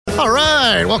All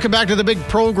right, welcome back to the big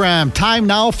program. Time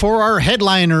now for our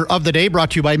headliner of the day, brought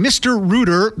to you by Mr.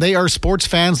 Rooter. They are sports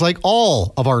fans like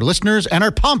all of our listeners and are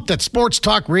pumped that Sports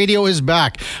Talk Radio is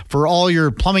back. For all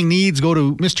your plumbing needs, go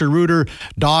to mrrooter.ca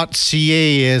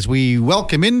as we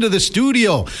welcome into the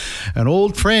studio an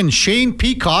old friend, Shane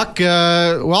Peacock.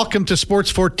 Welcome to Sports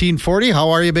 1440.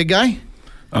 How are you, big guy?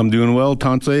 I'm doing well,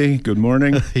 Tante. Good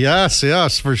morning.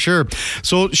 Yes, for sure.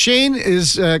 So Shane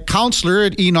is a counselor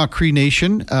at Enoch Cree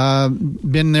Nation.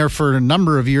 Been there for a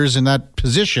number of years in that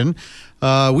position.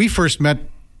 We first met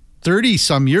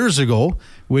 30-some years ago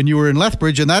when you were in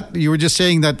Lethbridge, and that you were just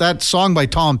saying that song by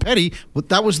Tom Petty,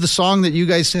 that was the song that you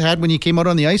guys had when you came out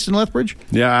on the ice in Lethbridge?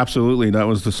 Yeah, absolutely. That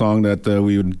was the song that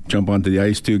we would jump onto the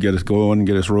ice to, get us going,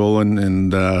 get us rolling.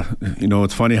 And,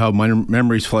 it's funny how my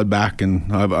memories flood back,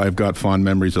 and I've got fond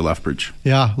memories of Lethbridge.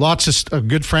 Yeah, lots of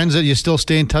good friends that you still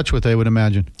stay in touch with, I would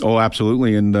imagine. Oh,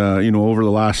 absolutely. And, over the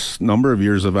last number of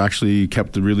years, I've actually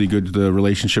kept a really good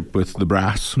relationship with the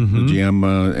brass, the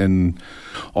GM, and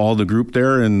all the group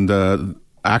there. And,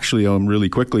 actually, really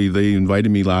quickly, they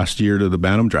invited me last year to the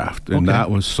Bantam draft, and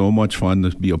that was so much fun to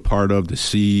be a part of, to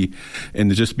see, and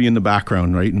to just be in the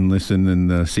background, right, and listen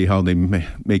and see how they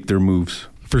make their moves.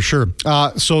 For sure.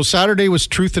 So Saturday was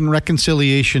Truth and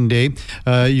Reconciliation Day.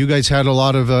 You guys had a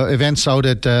lot of events out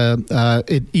at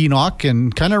Enoch,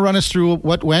 and kind of run us through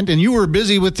what went. And you were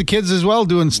busy with the kids as well,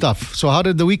 doing stuff. So how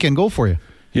did the weekend go for you?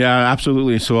 Yeah,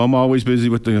 absolutely. So I'm always busy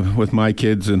with my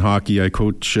kids in hockey. I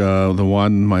coach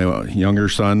my younger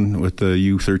son with the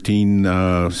U13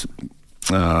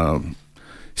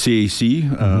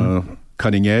 CAC,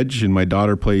 Cutting Edge, and my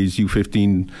daughter plays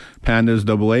U15 Pandas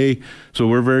AA. So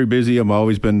we're very busy. I've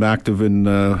always been active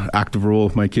role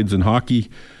with my kids in hockey.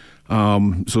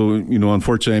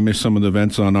 Unfortunately, I missed some of the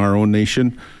events on our own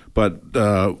nation. But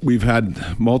we've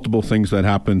had multiple things that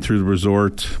happen through the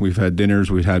resort. We've had dinners,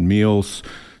 we've had meals,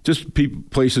 just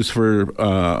places for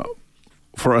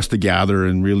us to gather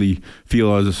and really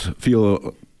feel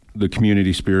the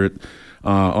community spirit.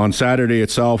 On Saturday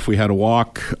itself, we had a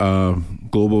walk.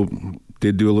 Global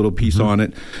did do a little piece on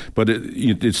it, but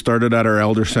it started at our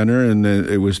Elder Center, and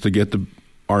it was to get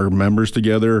our members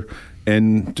together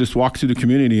and just walk through the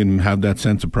community and have that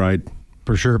sense of pride.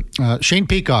 For sure. Shane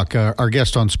Peacock, our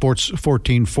guest on Sports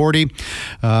 1440,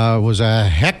 was a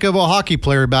heck of a hockey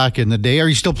player back in the day. Are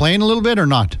you still playing a little bit or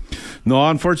not? No,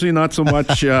 unfortunately not so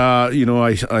much. I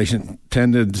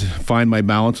tend to find my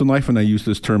balance in life, and I use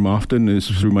this term often, is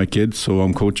through my kids. So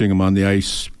I'm coaching them on the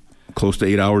ice close to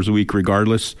 8 hours a week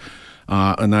regardless.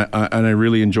 And I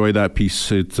really enjoy that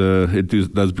piece. It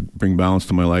does bring balance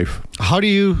to my life. How do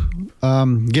you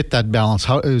get that balance?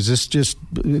 How is this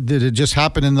did it just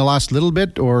happen in the last little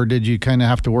bit, or did you kind of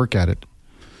have to work at it?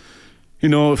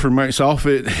 For myself,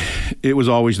 it was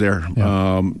always there.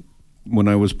 Yeah. When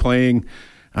I was playing,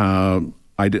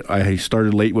 I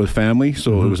started late with family,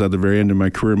 so it was at the very end of my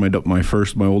career. My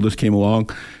oldest came along,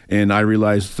 and I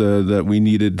realized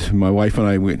that my wife and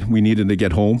I, we needed to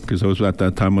get home, because at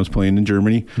that time I was playing in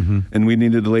Germany, and we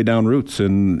needed to lay down roots.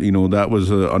 And that was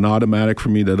an automatic for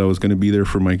me, that I was going to be there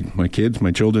for my kids,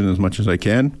 my children, as much as I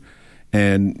can.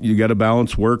 And you got to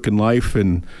balance work and life,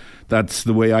 and that's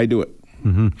the way I do it.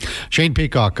 Shane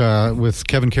Peacock with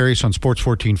Kevin Karius on Sports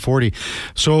 1440.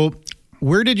 So,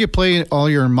 where did you play all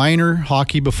your minor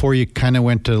hockey before you kind of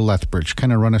went to Lethbridge?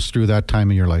 Kind of run us through that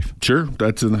time in your life. Sure,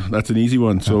 that's an easy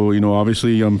one. So,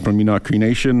 obviously I'm from Enoch Cree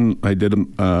Nation. I did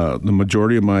the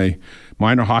majority of my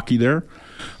minor hockey there.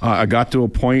 I got to a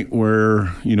point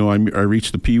where, I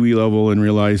reached the Pee-wee level and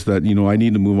realized that, I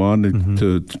need to move on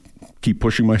to keep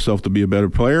pushing myself to be a better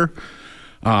player.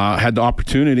 Had the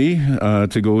opportunity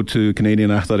to go to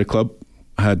Canadian Athletic Club.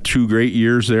 I had 2 great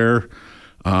years there.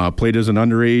 Played as an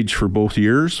underage for both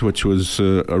years, which was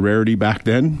a rarity back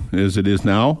then, as it is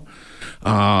now.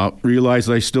 Realized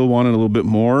I still wanted a little bit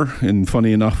more, and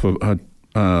funny enough, a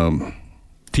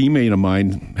teammate of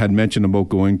mine had mentioned about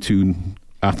going to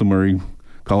Athelmurray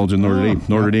College in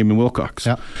Notre Dame in Wilcox.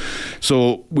 Yeah.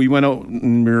 So we went out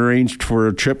and we arranged for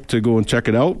a trip to go and check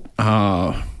it out.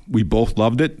 We both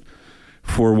loved it.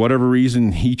 For whatever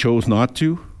reason, he chose not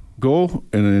to go,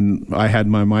 and then I had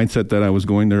my mindset that I was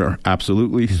going there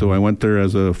absolutely. So I went there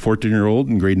as a 14-year-old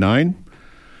in grade 9.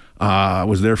 I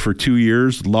was there for 2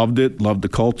 years, loved it, loved the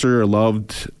culture,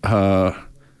 loved the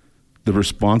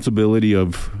responsibility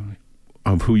of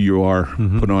who you are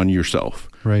put on yourself.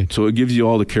 Right. So it gives you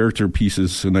all the character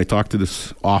pieces, and I talk to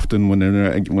this often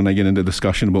when I get into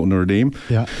discussion about Notre Dame.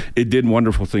 Yeah. It did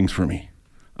wonderful things for me.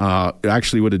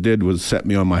 Actually, what it did was set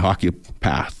me on my hockey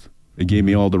path. It gave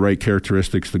me all the right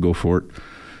characteristics to go for it.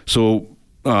 So,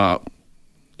 I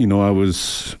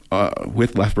was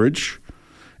with Lethbridge,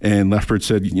 And Lethbridge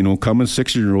said, come as a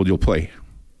 16-year-old, you'll play.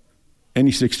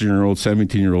 Any 16-year-old,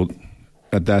 17-year-old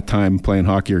at that time playing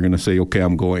hockey are going to say, okay,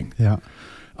 I'm going. Yeah.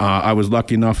 I was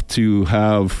lucky enough to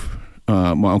have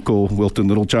my uncle, Wilton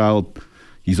Littlechild.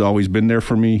 He's always been there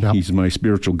for me. Yep. He's my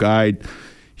spiritual guide.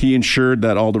 He ensured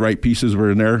that all the right pieces were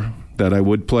in there, that I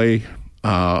would play,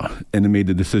 and it made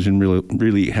the decision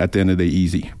really at the end of the day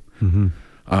easy.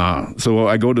 Mm-hmm. So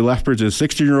I go to Lethbridge as a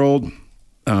 16-year-old,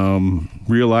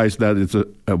 realized that it's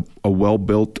a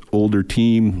well-built, older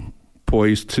team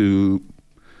poised to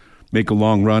make a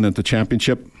long run at the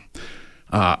championship.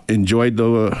 Enjoyed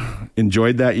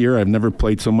that year. I've never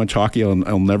played so much hockey.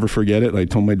 I'll never forget it. I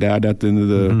told my dad at the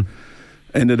end of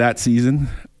end of that season,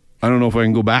 I don't know if I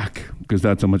can go back because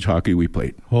that's how much hockey we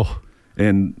played. Oh,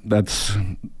 and that's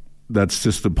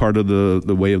just a part of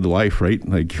the way of the life, right?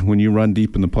 Like when you run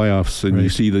deep in the playoffs and you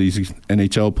see these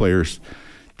NHL players,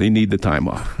 they need the time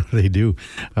off. They do.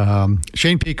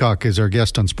 Shane Peacock is our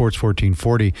guest on Sports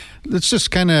 1440. Let's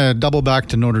just kind of double back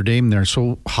to Notre Dame there.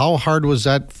 So how hard was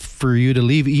that for you to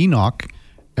leave Enoch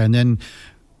and then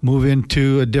move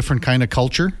into a different kind of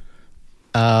culture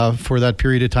for that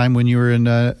period of time when you were in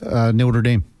Notre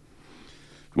Dame?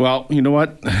 Well, you know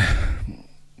what?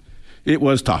 It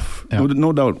was tough. Yeah.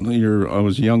 No doubt. I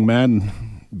was a young man,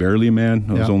 barely a man.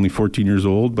 I was only 14 years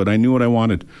old, but I knew what I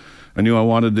wanted. I knew I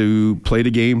wanted to play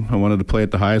the game. I wanted to play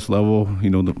at the highest level.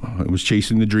 I was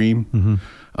chasing the dream.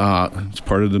 Mm-hmm. It's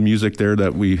part of the music there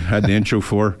that we had the intro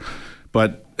for.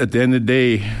 But at the end of the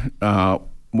day,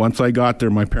 once I got there,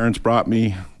 my parents brought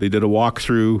me. They did a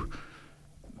walkthrough.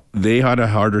 They had a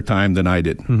harder time than I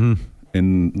did. Mm-hmm.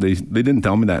 And they didn't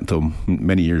tell me that until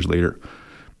many years later.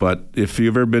 But if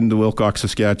you've ever been to Wilcox,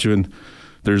 Saskatchewan,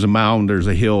 there's a mound, there's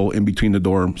a hill in between the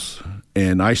dorms.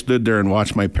 And I stood there and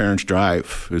watched my parents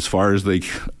drive as far as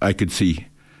I could see.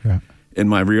 Yeah. And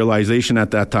my realization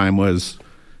at that time was,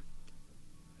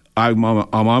 I'm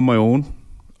on my own.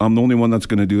 I'm the only one that's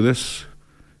going to do this.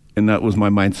 And that was my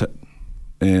mindset.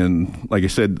 And like I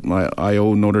said, I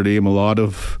owe Notre Dame a lot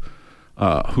of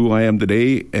who I am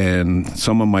today. And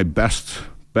some of my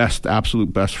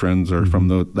absolute best friends are from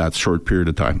that short period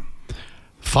of time.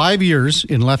 5 years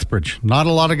in Lethbridge. Not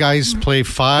a lot of guys play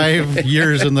 5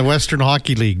 years in the Western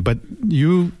Hockey League, but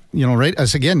you right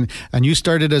as again, and you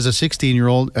started as a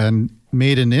 16-year-old and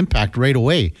made an impact right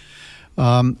away.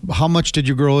 How much did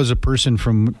you grow as a person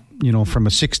from a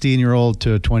 16-year-old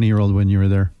to a 20-year-old when you were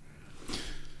there?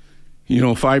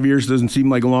 5 years doesn't seem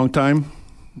like a long time.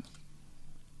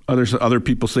 Other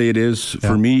people say it is. Yeah.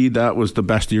 For me, that was the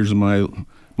best years of my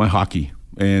hockey.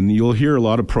 And you'll hear a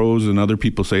lot of pros and other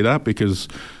people say that because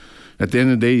at the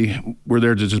end of the day, we're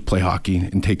there to just play hockey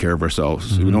and take care of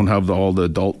ourselves. Mm-hmm. We don't have all the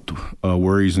adult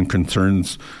worries and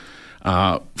concerns.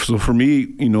 So for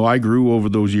me, I grew over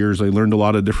those years. I learned a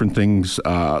lot of different things.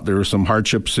 There were some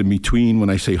hardships in between. When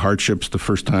I say hardships, the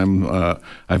first time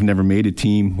I've never made a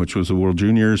team, which was the World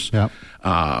Juniors.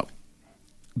 Yeah.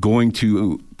 Going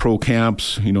to pro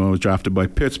camps, I was drafted by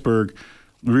Pittsburgh.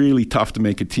 Really tough to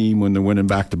make a team when they're winning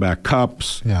back-to-back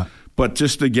cups. Yeah. But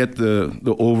just to get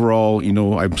the overall,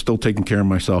 I'm still taking care of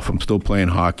myself. I'm still playing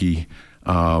hockey.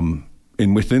 And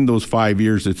within those 5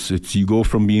 years, it's you go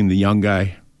from being the young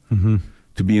guy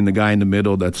to being the guy in the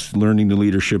middle that's learning the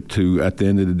leadership to, at the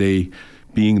end of the day,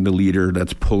 being the leader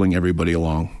that's pulling everybody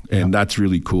along. And that's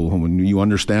really cool. When you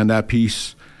understand that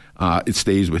piece, it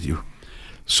stays with you.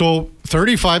 So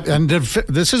 35, and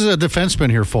this is a defenseman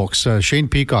here, folks. Shane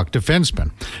Peacock,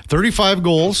 defenseman. 35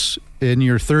 goals in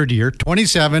your third year,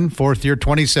 27, fourth year,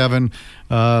 27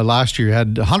 last year. You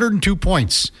had 102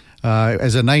 points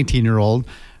as a 19-year-old.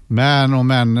 Man, oh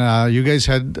man, you guys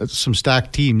had some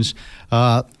stacked teams.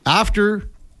 After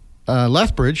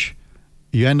Lethbridge,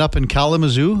 you end up in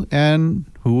Kalamazoo, and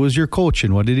who was your coach,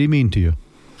 and what did he mean to you?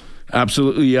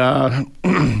 Absolutely.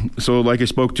 So like I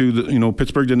spoke to,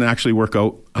 Pittsburgh didn't actually work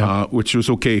out, which was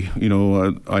okay.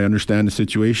 I understand the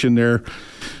situation there.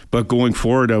 But going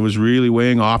forward, I was really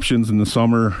weighing options in the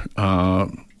summer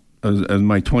as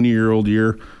my 20-year-old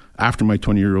year, after my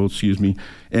 20-year-old,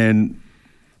 And,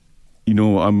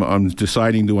 I'm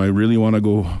deciding, do I really want to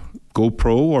go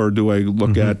pro or do I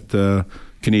look at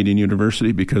Canadian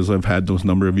University because I've had those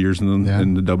number of years in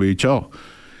the WHL.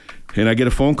 And I get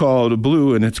a phone call out of the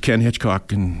blue, and it's Ken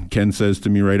Hitchcock. And Ken says to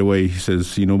me right away, he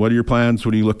says, what are your plans?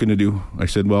 What are you looking to do? I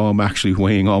said, well, I'm actually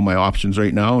weighing all my options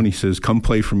right now. And he says, come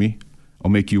play for me.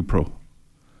 I'll make you a pro.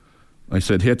 I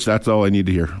said, Hitch, that's all I need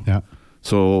to hear. Yeah.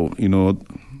 So,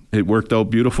 it worked out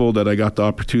beautiful that I got the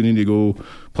opportunity to go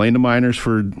play in the minors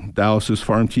for Dallas's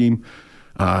farm team.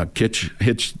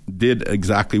 Hitch did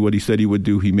exactly what he said he would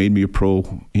do. He made me a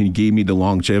pro. He gave me the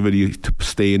longevity to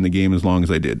stay in the game as long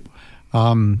as I did.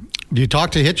 Do you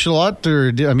talk to Hitch a lot?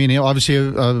 Obviously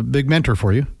a big mentor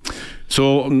for you.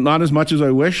 So not as much as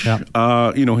I wish.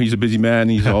 Yeah. He's a busy man.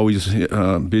 He's always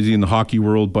busy in the hockey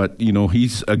world, but,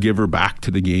 he's a giver back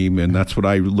to the game, and that's what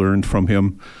I learned from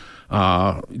him.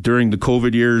 During the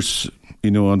COVID years,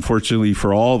 unfortunately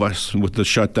for all of us with the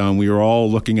shutdown, we were all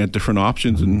looking at different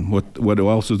options and what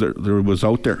else is there was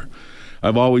out there.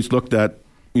 I've always looked at,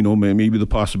 maybe the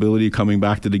possibility of coming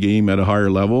back to the game at a higher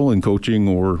level in coaching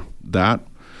or that.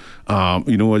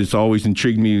 What it's always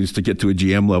intrigued me is to get to a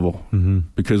GM level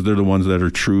because they're the ones that are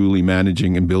truly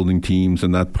managing and building teams,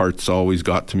 and that part's always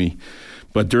got to me.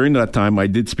 But during that time, I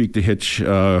did speak to Hitch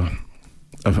a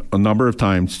number of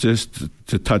times just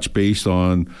to touch base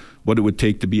on what it would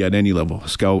take to be at any level,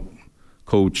 scout,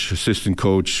 coach, assistant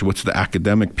coach, what's the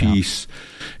academic piece.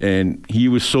 Yeah. And he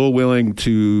was so willing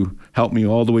to help me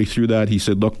all the way through that. He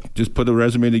said, look, just put a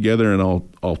resume together and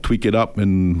I'll tweak it up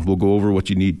and we'll go over what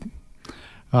you need.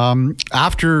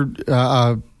 After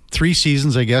 3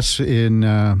 seasons, I guess, in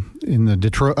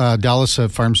the Dallas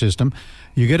farm system,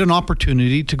 you get an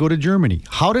opportunity to go to Germany.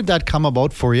 How did that come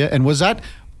about for you? And was that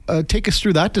take us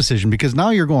through that decision? Because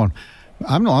now you're going,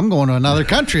 I'm going to another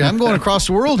country. I'm going across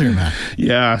the world here, man.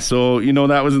 Yeah, so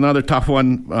that was another tough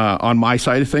one on my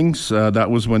side of things.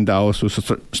 That was when Dallas was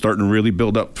starting to really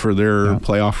build up for their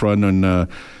playoff run and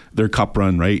their cup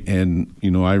run, right? And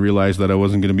I realized that I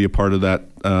wasn't going to be a part of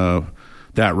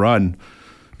that run.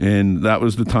 And that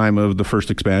was the time of the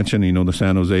first expansion, the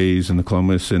San Jose's and the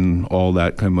Columbus and all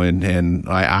that come in. And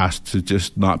I asked to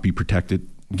just not be protected.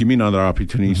 Give me another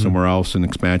opportunity somewhere else in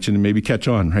expansion and maybe catch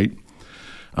on, right?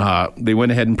 They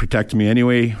went ahead and protected me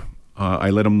anyway. I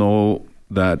let them know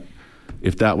that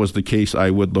if that was the case, I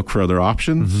would look for other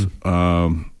options.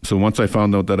 So once I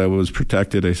found out that I was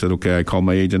protected, I said, okay, I called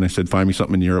my agent. I said, find me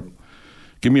something in Europe.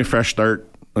 Give me a fresh start.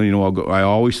 I'll go. I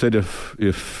always said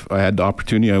if I had the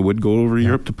opportunity, I would go over to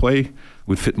Europe to play,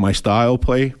 would fit my style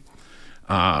play.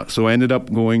 So I ended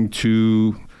up going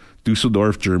to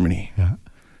Dusseldorf, Germany. Yeah.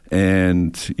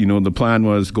 And, the plan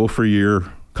was go for a year,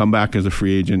 come back as a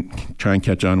free agent, try and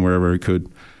catch on wherever I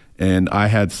could. And I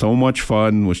had so much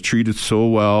fun, was treated so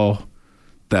well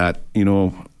that,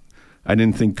 I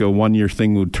didn't think a 1-year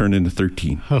thing would turn into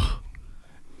 13. Oh.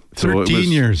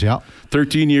 13 years, yeah.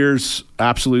 13 years,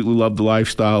 absolutely loved the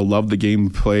lifestyle, loved the game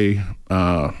play.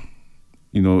 It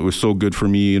was so good for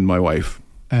me and my wife.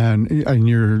 And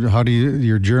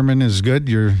your German is good?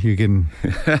 You're getting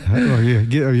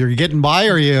by,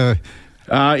 or you?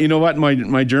 You know what?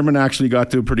 My German actually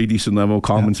got to a pretty decent level,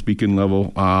 common speaking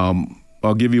level.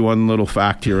 I'll give you one little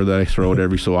fact here that I throw out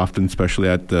every so often, especially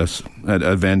at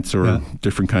events or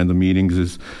different kinds of meetings.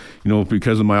 Is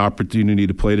because of my opportunity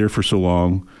to play there for so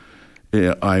long,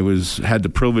 I had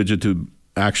the privilege to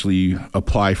actually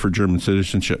apply for German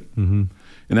citizenship.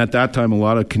 And at that time, a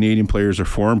lot of Canadian players or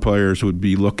foreign players would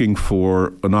be looking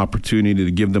for an opportunity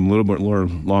to give them a little bit more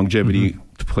longevity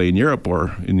to play in Europe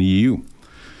or in the EU.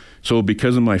 So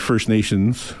because of my First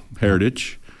Nations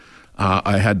heritage,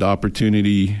 I had the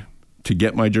opportunity to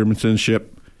get my German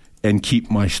citizenship and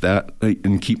keep my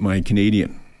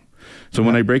Canadian. So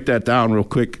when I break that down real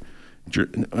quick,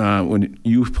 when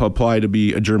you apply to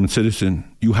be a German citizen,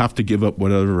 you have to give up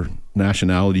whatever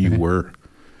nationality you were.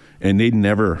 And they'd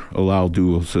never allow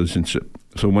dual citizenship.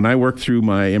 So when I worked through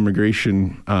my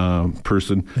immigration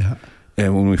person,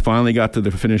 and when we finally got to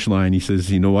the finish line, he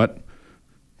says, you know what?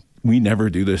 We never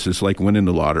do this. It's like winning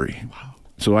the lottery. Wow.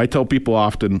 So I tell people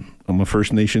often, I'm a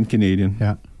First Nation Canadian.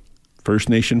 Yeah. First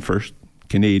Nation first,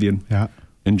 Canadian,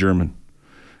 and German.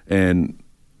 And,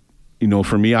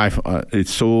 for me,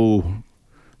 it's so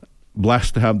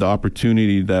blessed to have the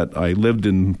opportunity that I lived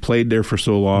and played there for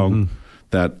so long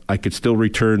that I could still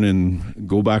return and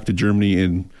go back to Germany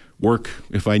and work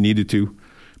if I needed to.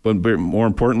 But more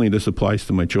importantly, this applies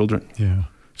to my children. Yeah.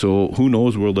 So who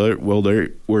knows where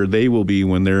they will be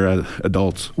when they're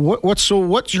adults. What's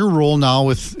your role now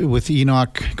with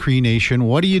Enoch Cree Nation?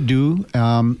 What do you do?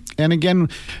 And again,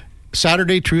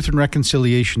 Saturday, Truth and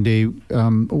Reconciliation Day.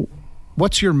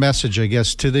 What's your message, I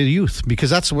guess, to the youth? Because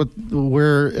that's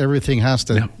where everything has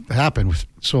to happen.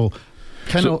 So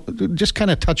kind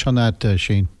of touch on that,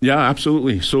 Shane. Yeah,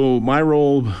 absolutely. So my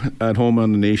role at home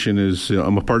on the nation is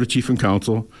I'm a part of Chief and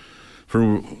Council.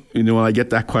 I get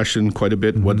that question quite a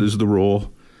bit. What is the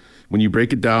role? When you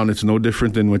break it down, it's no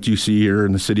different than what you see here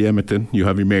in the city of Edmonton. You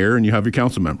have your mayor and you have your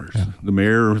council members. Yeah. The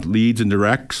mayor leads and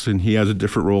directs, and he has a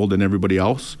different role than everybody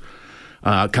else.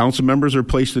 Council members are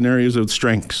placed in areas of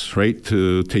strengths, right,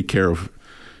 to take care of.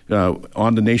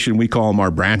 On the nation, we call them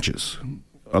our branches.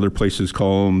 Other places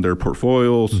call them their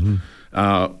portfolios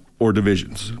or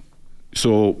divisions.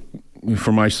 So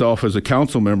for myself as a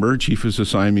council member, Chief has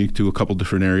assigned me to a couple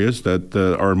different areas that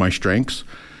are my strengths,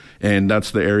 and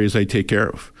that's the areas I take care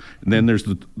of. And then there's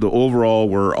the overall,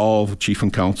 we're all chief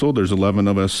and council. There's 11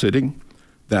 of us sitting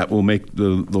that will make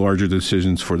the larger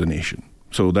decisions for the nation.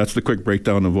 So that's the quick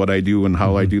breakdown of what I do and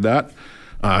how I do that.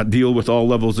 Deal with all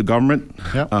levels of government,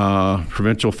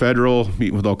 provincial, federal,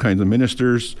 meet with all kinds of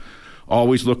ministers,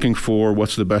 always looking for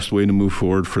what's the best way to move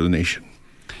forward for the nation.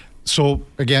 So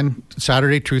again,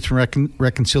 Saturday, Truth and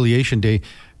Reconciliation Day.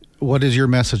 What is your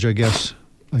message, I guess,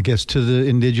 to the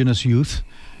Indigenous youth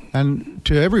and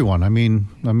to everyone? I mean,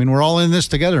 we're all in this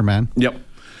together, man. Yep.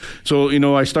 So,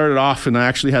 I started off and I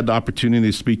actually had the opportunity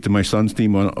to speak to my son's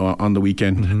team on the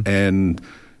weekend, and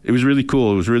it was really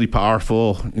cool. It was really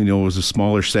powerful. It was a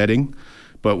smaller setting.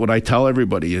 But what I tell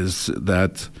everybody is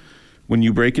that when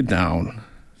you break it down,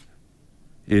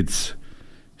 it's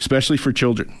especially for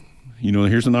children.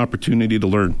 Here's an opportunity to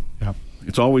learn. Yep.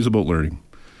 It's always about learning.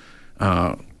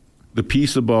 The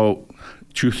piece about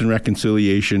truth and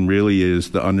reconciliation really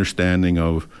is the understanding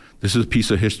of this is a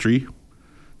piece of history.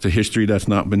 It's a history that's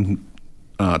not been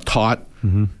taught.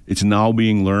 It's now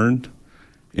being learned.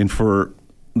 And for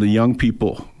the young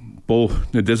people,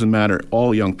 both, it doesn't matter,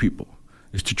 all young people,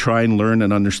 is to try and learn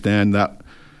and understand that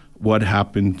what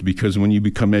happened, because when you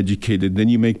become educated, then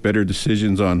you make better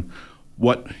decisions on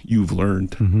what you've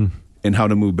learned and how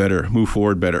to move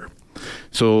forward better.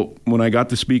 So when I got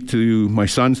to speak to my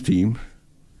son's team,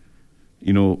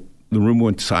 the room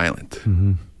went silent.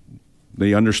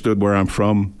 They understood where I'm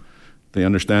from. They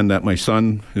understand that my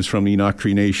son is from the Enoch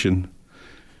Cree Nation,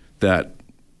 that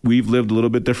we've lived a little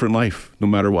bit different life, no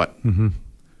matter what.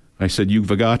 I said, you've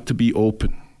got to be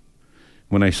open.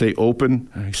 When I say open,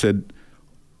 I said,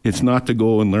 it's not to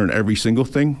go and learn every single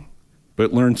thing,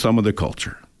 but learn some of the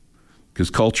culture, because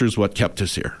culture is what kept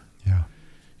us here. Yeah.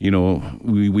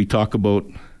 We talk about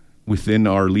within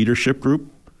our leadership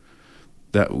group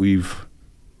that we've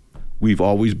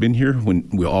always been here, when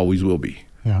we always will be.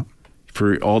 Yeah.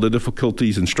 For all the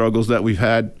difficulties and struggles that we've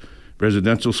had,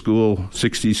 residential school,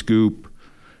 60 scoop,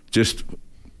 just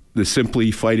the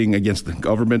simply fighting against the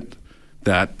government,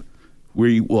 that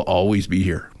we will always be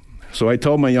here. So I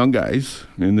told my young guys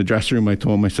in the dressing room,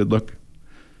 I said, look,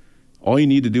 all you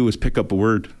need to do is pick up a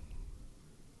word.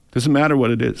 Doesn't matter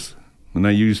what it is. And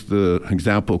I used the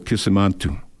example,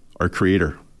 Kisimantu, our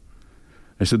creator.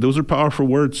 I said, those are powerful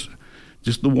words.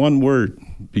 Just the one word,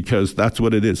 because that's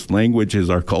what it is. Language is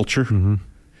our culture, and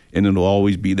it'll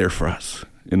always be there for us.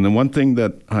 And the one thing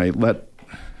that I let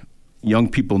young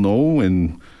people know,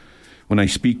 and when I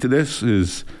speak to this,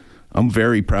 is I'm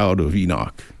very proud of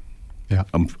Enoch. Yeah.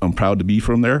 I'm proud to be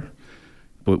from there.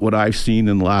 But what I've seen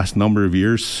in the last number of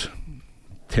years,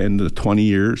 10 to 20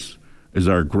 years, is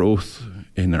our growth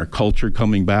and our culture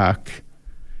coming back,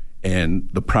 and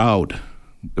the pride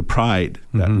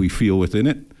that we feel within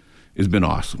it has been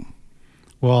awesome.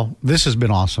 Well, this has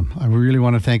been awesome. I really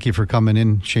want to thank you for coming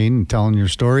in, Shane, and telling your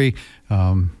story.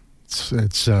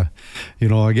 It's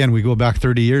again, we go back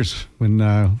 30 years when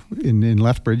in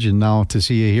Lethbridge, and now to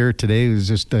see you here today is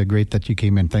just great that you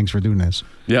came in. Thanks for doing this.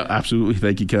 Yeah, absolutely.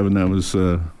 Thank you, Kevin. That was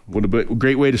what a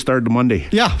great way to start the Monday.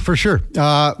 Yeah, for sure.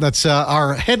 That's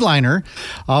our headliner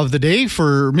of the day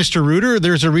for Mr. Reuter.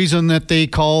 There's a reason that they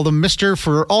call them Mr.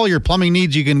 For all your plumbing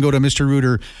needs, you can go to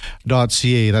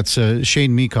mrreuter.ca. That's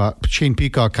Shane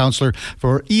Peacock, counselor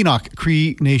for Enoch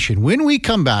Cree Nation. When we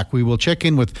come back, we will check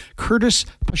in with Curtis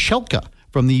Pashelka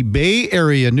from the Bay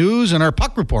Area News and our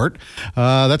puck report.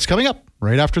 That's coming up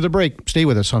right after the break. Stay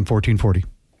with us on 1440.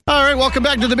 All right, welcome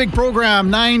back to the big program.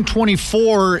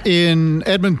 9:24 in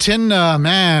Edmonton.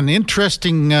 Man,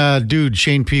 interesting dude,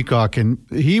 Shane Peacock, and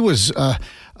he was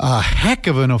a heck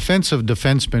of an offensive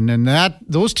defenseman. And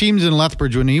those teams in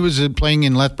Lethbridge, when he was playing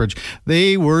in Lethbridge,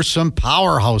 they were some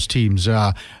powerhouse teams,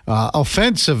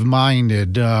 offensive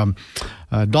minded.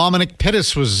 Dominic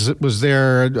Pettis was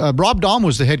there. Rob Dahm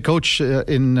was the head coach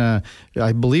in,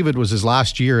 I believe it was his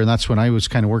last year, and that's when I was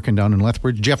kind of working down in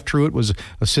Lethbridge. Jeff Truitt was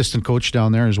assistant coach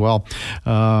down there as well.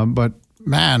 But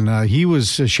man,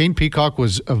 Shane Peacock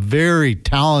was a very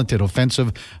talented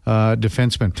offensive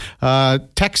defenseman.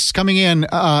 Texts coming in.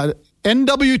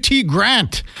 NWT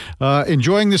Grant,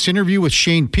 enjoying this interview with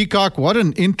Shane Peacock. What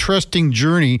an interesting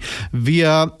journey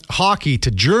via hockey to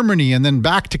Germany and then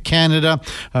back to Canada.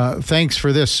 Thanks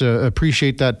for this.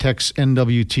 Appreciate that text,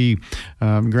 NWT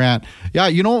Grant. Yeah,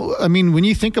 when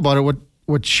you think about it,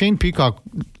 what Shane Peacock,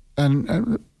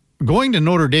 and going to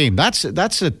Notre Dame, that's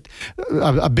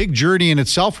a big journey in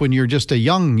itself when you're just a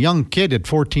young kid at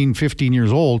 14, 15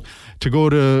 years old to go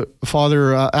to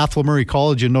Father Athol Murray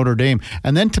College in Notre Dame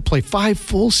and then to play 5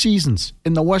 full seasons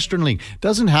in the Western League.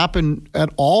 Doesn't happen at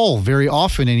all very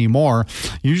often anymore.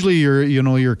 Usually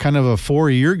you're kind of a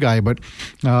 4-year guy, but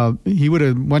he would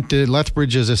have went to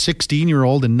Lethbridge as a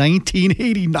 16-year-old in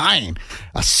 1989.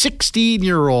 A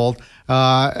 16-year-old.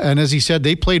 And as he said,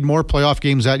 they played more playoff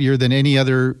games that year than any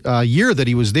other year that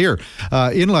he was there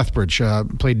in Lethbridge.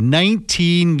 Played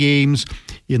 19 games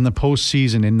in the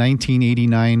postseason in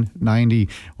 1989-90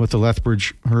 with the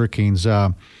Lethbridge Hurricanes.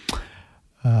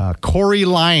 Corey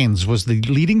Lyons was the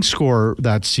leading scorer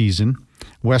that season.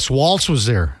 Wes Waltz was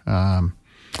there.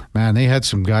 Man, they had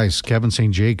some guys. Kevin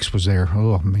St. Jakes was there.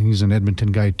 Oh, I mean, he's an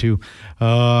Edmonton guy too.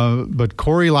 But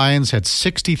Corey Lyons had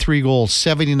 63 goals,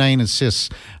 79 assists.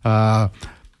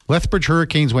 Lethbridge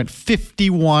Hurricanes went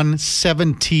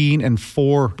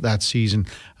 51-17-4 that season.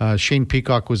 Shane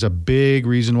Peacock was a big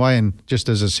reason why, and just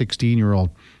as a 16-year-old.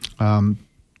 Trying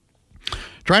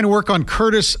to work on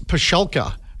Curtis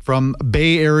Pashelka from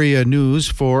Bay Area News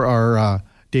for our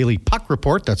Daily Puck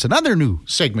Report. That's another new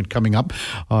segment coming up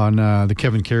on the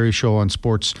Kevin Karius Show on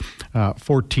Sports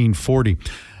 1440.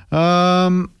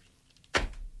 How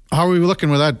are we looking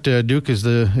with that, Duke?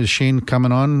 Is Shane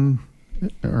coming on?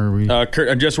 Or are we?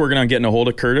 I'm just working on getting a hold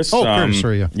of Curtis. Oh, Curtis,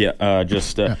 sorry, yeah.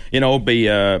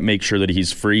 Yeah, make sure that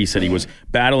he's free. He said he was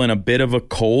battling a bit of a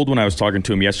cold when I was talking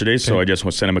to him yesterday, so I just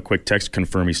want to send him a quick text,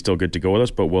 confirm he's still good to go with us,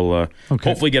 but we'll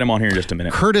hopefully get him on here in just a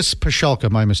minute. Curtis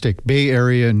Pashelka, my mistake. Bay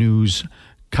Area News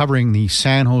covering the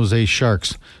San Jose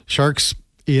Sharks. Sharks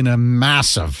in a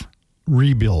massive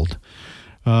rebuild.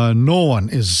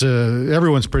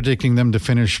 Everyone's predicting them to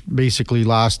finish basically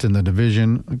last in the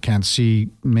division. I can't see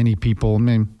many people. I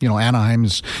mean,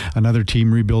 Anaheim's another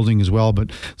team rebuilding as well,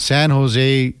 but San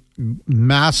Jose,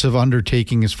 massive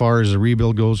undertaking as far as the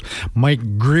rebuild goes.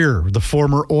 Mike Greer, the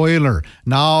former Oiler,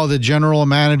 now the general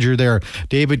manager there.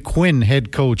 David Quinn,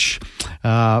 head coach,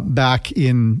 back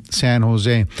in San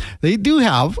Jose. They do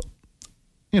have,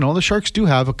 the Sharks do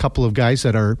have a couple of guys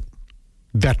that are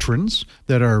veterans,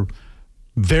 that are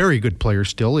very good players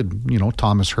still,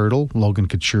 Thomas Hertl, Logan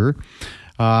Couture.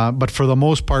 But for the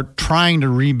most part, trying to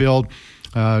rebuild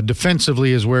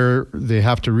defensively is where they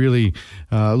have to really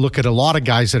look at a lot of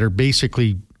guys that are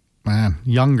basically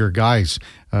younger guys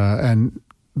and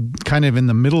kind of in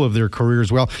the middle of their career as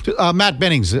well. Matt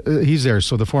Bennings, he's there.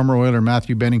 So the former Oiler,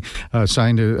 Matthew Benning,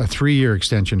 signed a 3-year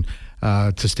extension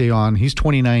to stay on. He's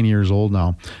 29 years old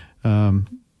now.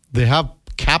 They have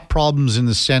cap problems in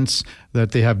the sense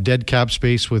that they have dead cap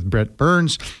space with Brett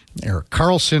Burns, Erik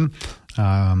Karlsson,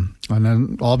 and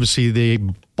then obviously they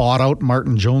bought out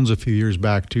Martin Jones a few years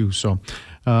back too. So,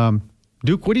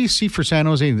 Duke, what do you see for San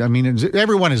Jose? I mean,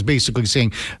 everyone is basically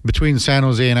saying between San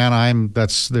Jose and Anaheim,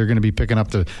 they're going to be picking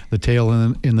up the tail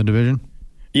in the division.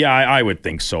 Yeah, I would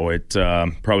think so. It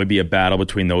probably be a battle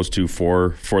between those two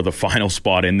for the final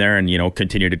spot in there, and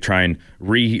continue to try and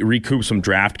recoup some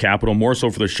draft capital. More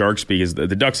so for the Sharks because the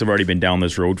Ducks have already been down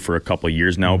this road for a couple of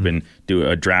years now. Been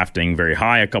drafting very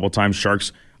high a couple of times.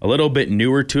 Sharks a little bit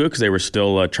newer to it because they were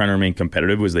still trying to remain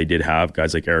competitive, as they did have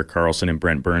guys like Erik Karlsson and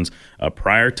Brent Burns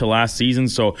prior to last season.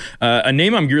 So a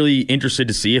name I'm really interested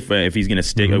to see if he's going to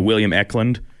stick. William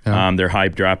Eklund. Yeah. Their high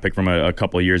draft pick from a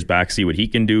couple of years back, see what he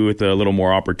can do with a little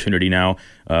more opportunity now,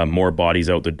 more bodies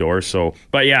out the door. So,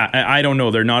 but yeah, I don't know.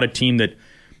 They're not a team that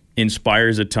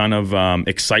inspires a ton of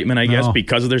excitement, I guess,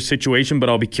 because of their situation, but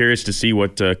I'll be curious to see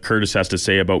what Curtis has to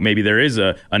say about maybe there is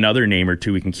another name or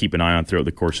two we can keep an eye on throughout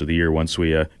the course of the year once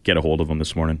we get a hold of them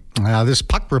this morning. This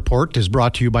Puck Report is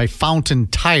brought to you by Fountain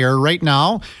Tire. Right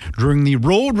now, during the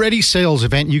Road Ready Sales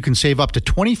event, you can save up to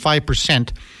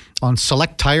 25% on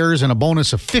select tires and a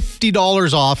bonus of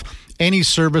 $50 off any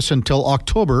service until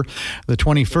October the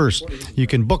 21st. You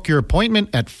can book your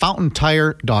appointment at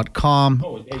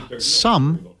fountaintire.com.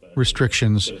 Some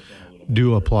restrictions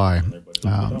do apply.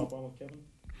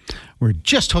 We're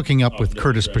just hooking up with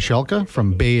Curtis Pashelka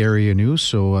from Bay Area News,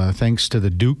 so thanks to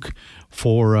the Duke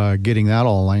for getting that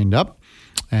all lined up.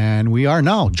 And we are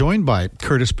now joined by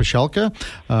Curtis Pashelka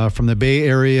from the Bay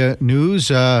Area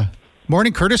News.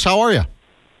 Morning, Curtis. How are you?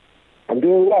 I'm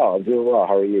doing well.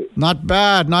 How are you? Not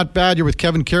bad. You're with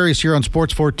Kevin Karius here on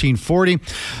Sports 1440.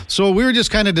 So we were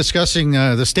just kind of discussing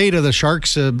the state of the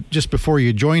Sharks just before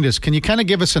you joined us. Can you kind of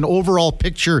give us an overall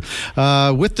picture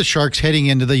with the Sharks heading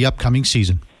into the upcoming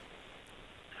season?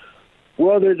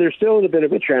 Well, they're still in a bit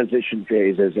of a transition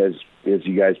phase, as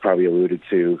you guys probably alluded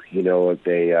to.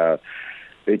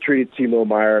 They treated Timo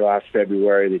Meier last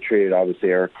February. They traded, obviously,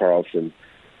 Erik Karlsson.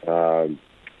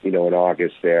 in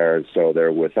August there, and so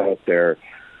they're without their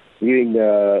leading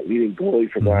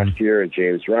goalie from last year, and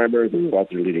James Reimer. They're without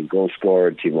their leading goal scorer,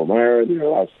 and Timo Meier.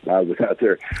 They're without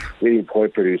their leading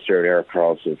point producer, and Erik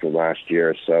Karlsson from last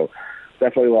year. So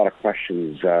definitely a lot of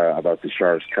questions about the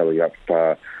Sharks coming up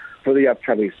for the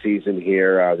upcoming season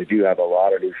here. They do have a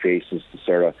lot of new faces to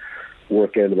sort of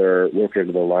work into the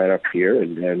lineup here,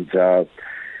 and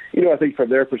I think from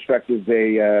their perspective,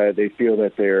 they feel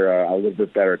that they're a little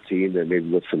bit better team than maybe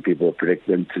what some people predict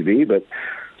them to be, but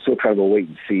still kind of a wait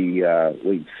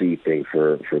and see thing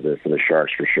for the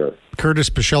Sharks for sure. Curtis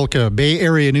Pichelka, Bay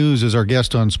Area News, is our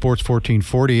guest on Sports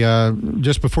 1440.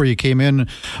 Just before you came in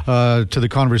to the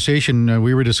conversation,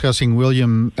 we were discussing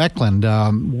William Eklund.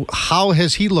 How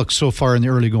has he looked so far in the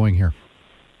early going here?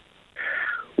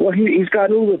 Well, he's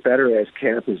gotten a little bit better as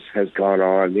camp has gone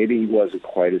on. Maybe he wasn't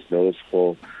quite as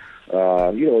noticeable,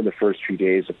 in the first few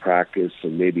days of practice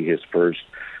and maybe his first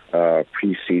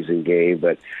preseason game.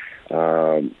 But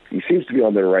he seems to be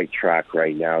on the right track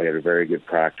right now. He had a very good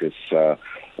practice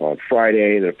on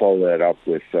Friday, and then followed that up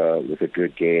with a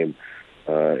good game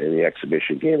in the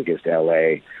exhibition game against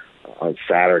LA on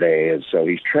Saturday. And so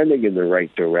he's trending in the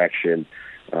right direction.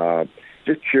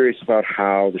 Just curious about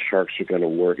how the Sharks are going to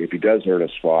work if he does earn a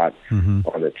spot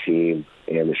on the team.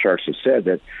 And the Sharks have said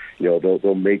that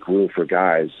they'll make room for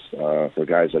guys on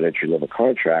entry-level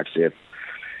contracts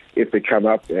if they come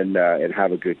up and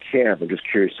have a good camp. I'm just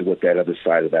curious to what that other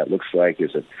side of that looks like.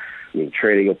 Is it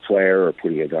trading a player or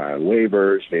putting a guy on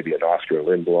waivers, maybe an Oscar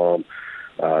Lindblom,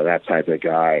 that type of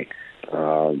guy?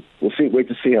 We'll see. Wait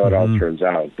to see how it all turns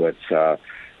out. But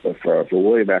for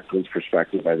William Eklund's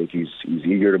perspective, I think he's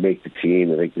eager to make the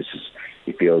team. I think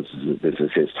he feels this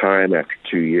is his time after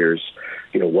 2 years,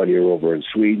 1 year over in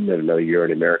Sweden and another year in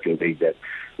the American League, that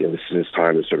this is his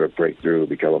time to sort of break through and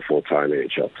become a full-time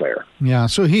NHL player. Yeah,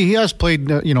 so he has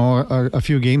played, a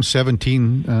few games,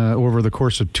 17 over the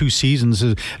course of 2 seasons.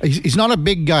 He's not a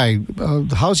big guy.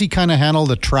 How's he kind of handle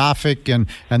the traffic and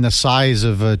the size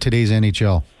of today's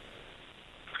NHL?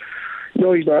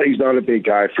 No, he's not. He's not a big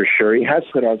guy for sure. He has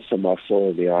put on some muscle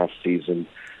in the off season.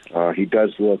 He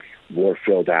does look more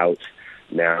filled out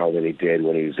now than he did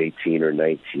when he was 18 or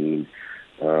 19.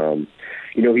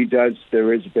 He does.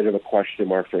 There is a bit of a question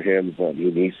mark for him, but he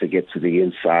needs to get to the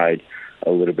inside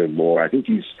a little bit more. I think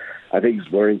he's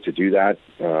learning to do that.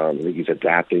 I think he's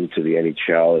adapting to the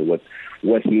NHL and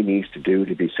what he needs to do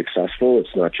to be successful.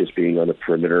 It's not just being on the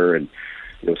perimeter and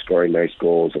scoring nice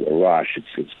goals in the rush.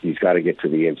 He's got to get to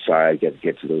the inside,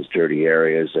 get to those dirty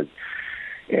areas, and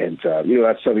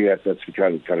that's something that's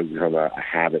kind of become a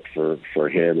habit for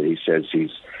him. And he says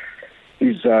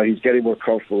he's getting more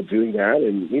comfortable doing that,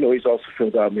 and he's also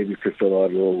could fill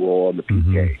out a little role on the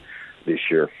PK this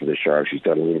year for the Sharks. He's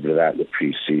done a little bit of that in the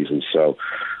preseason, so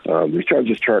he's trying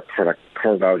to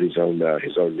carve out his own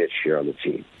niche here on the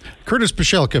team. Curtis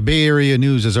Pichelka, Bay Area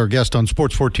News, is our guest on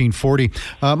Sports 1440.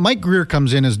 Mike Greer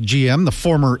comes in as GM, the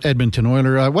former Edmonton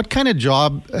Oiler. What kind of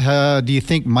job do you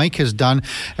think Mike has done?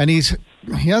 And he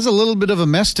has a little bit of a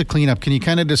mess to clean up. Can you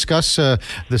kind of discuss the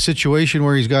situation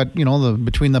where he's got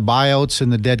between the buyouts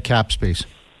and the dead cap space?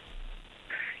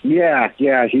 Yeah.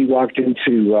 He walked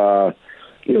into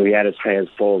he had his hands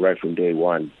full right from day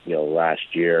one,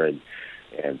 last year, and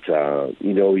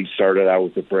he started out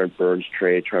with the Brent Burns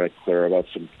trade, trying to clear about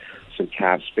some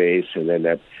cap space, and then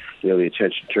that the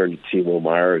attention turned to Timo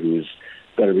Meier, who's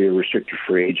going to be a restricted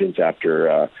free agent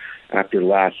after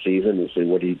last season. And so,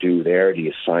 what do you do there? Do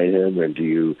you sign him, and do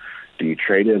you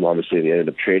trade him? Obviously, they ended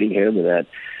up trading him, and that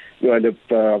ended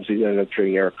up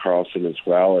trading Erik Karlsson as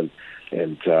well, and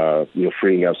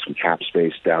freeing up some cap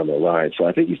space down the line. So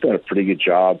I think he's done a pretty good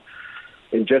job,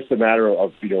 in just a matter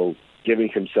of giving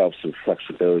himself some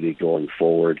flexibility going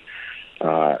forward.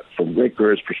 From Rick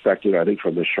Greer's perspective, I think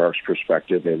from the Sharks'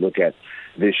 perspective, they look at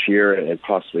this year and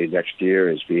possibly next year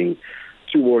as being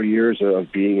 2 more years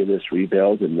of being in this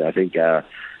rebuild. And I think,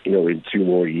 in 2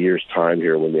 more years' time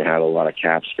here, when they had a lot of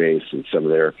cap space and some of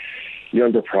their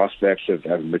younger prospects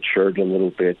have matured a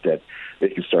little bit, that they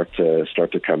can start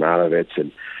to come out of it.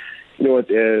 And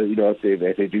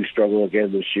if they do struggle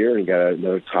again this year and got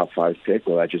another top 5 pick,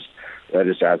 well, that just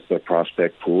adds to the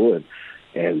prospect pool.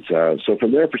 And so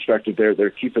from their perspective, they're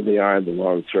keeping the eye on the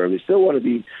long term. They still want to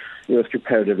be as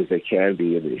competitive as they can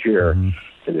be in the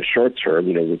short term,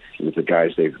 with the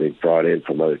guys they've brought in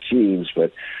from other teams,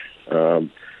 but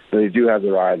they do have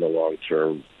their eye on the long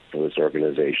term for this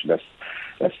organization.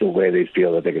 That's the way they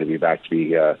feel that they're going to be back to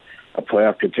be a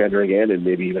playoff contender again, and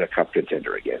maybe even a cup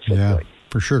contender again. Yeah.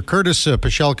 For sure. Curtis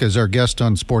Pachelka is our guest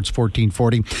on Sports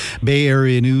 1440, Bay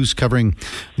Area News covering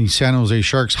the San Jose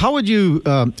Sharks. How would you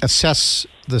assess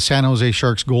the San Jose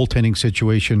Sharks goaltending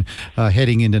situation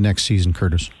heading into next season,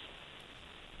 Curtis?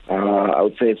 I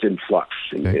would say it's in flux.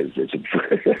 Okay.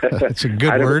 It's a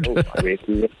good word. I mean,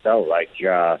 it felt like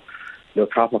Kaapo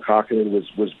Kähkönen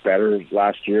was better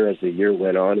last year as the year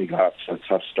went on. He got a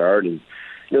tough start and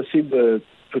seemed to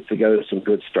put together some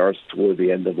good starts toward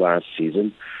the end of last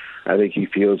season. I think he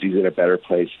feels he's in a better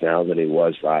place now than he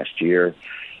was last year.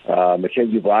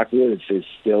 Mackenzie Blackwood is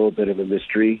still a bit of a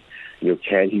mystery.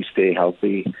 Can he stay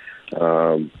healthy?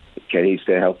 And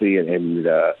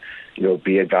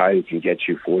be a guy who can get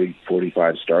you 40,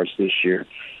 45 starts this year?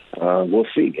 We'll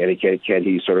see. And can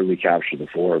he sort of recapture the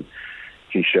form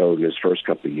he showed in his first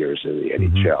couple of years in the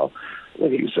NHL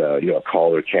when he was a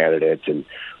Calder candidate and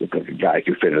looked like a guy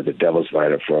who could fit into the Devils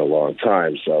lineup for a long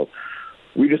time. So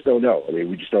we just don't know. I mean,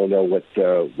 we just don't know how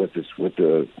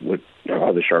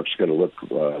the Sharks are going to look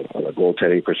on a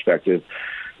goaltending perspective.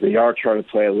 They are trying to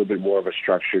play a little bit more of a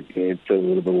structured game, a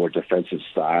little bit more defensive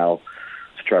style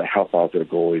to try to help out their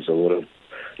goalies a little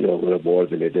more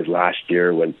than they did last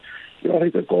year when, I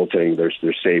think the goaltending, their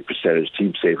save percentage,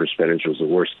 team save percentage was the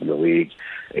worst in the league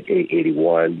at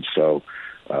 881. So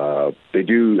they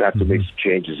do have to make some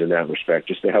changes in that respect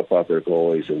just to help out their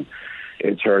goalies, and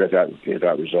in turn, if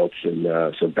that results in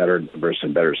some better numbers,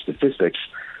 some better statistics,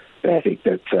 then I think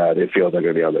that they feel they're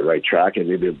going to be on the right track, and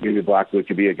maybe Blackwood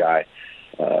could be a guy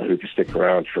who can stick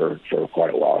around for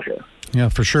quite a while here. Yeah,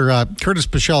 for sure. Curtis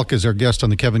Pachelka is our guest on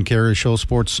the Kevin Karius Show,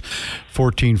 Sports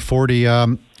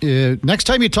 1440. Next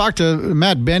time you talk to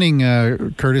Matt Benning,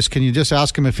 Curtis, can you just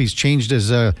ask him if he's changed his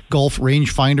golf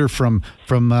rangefinder from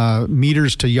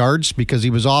meters to yards? Because he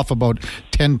was off about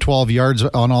 10, 12 yards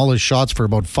on all his shots for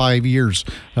about 5 years.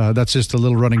 That's just a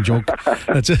little running joke. Mention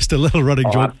that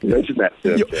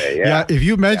to him today, yeah, if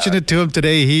you mention it to him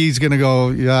today, he's going to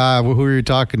go, who are you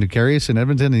talking to, Karius in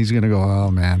Edmonton? And he's going to go, oh,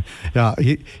 man. Yeah,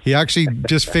 he actually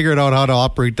just figured out how to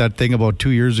operate that thing about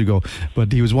 2 years ago,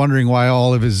 but he was wondering why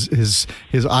all of his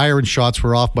iron shots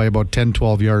were off by about 10,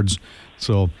 12 yards.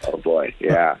 So, oh boy,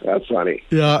 yeah, that's funny.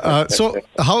 Yeah. So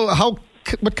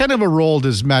what kind of a role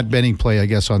does Matt Benning play, I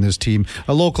guess, on this team?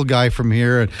 A local guy from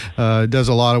here, does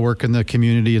a lot of work in the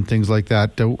community and things like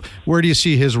that. Where do you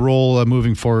see his role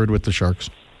moving forward with the Sharks?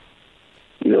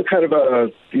 Kind of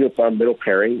a middle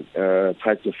pairing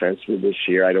type defenseman this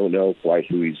year. I don't know quite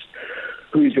who he's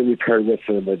going to be paired with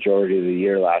for the majority of the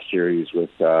year. Last year he was with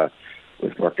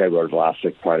Mark-Edouard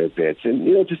Vlasic quite a bit. And,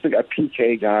 just a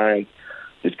PK guy,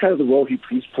 just kind of the role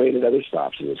he's played at other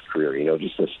stops in his career.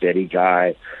 Just a steady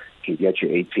guy, can get you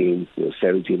 18,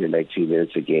 17 to 19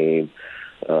 minutes a game.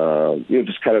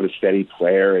 Just kind of a steady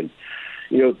player. And,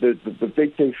 the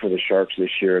big thing for the Sharks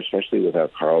this year, especially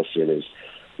without Karlsson, is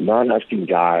not asking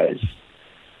guys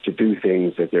to do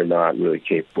things that they're not really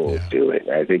capable of doing.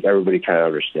 I think everybody kind of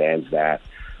understands that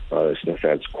this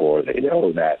defense core. They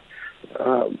know that,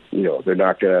 they're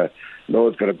not going to, no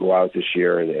one's going to go out this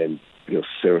year and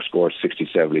score 60,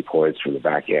 70 points from the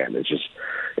back end. It's just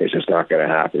not going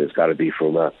to happen. It's got to be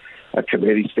from a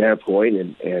committee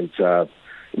standpoint. So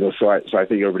I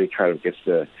think everybody kind of gets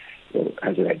to,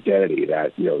 has an identity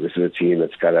that, this is a team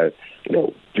that's got to,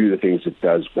 do the things it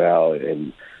does well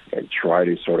and try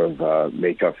to sort of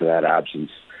make up for that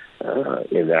absence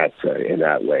in that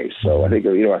way. So I think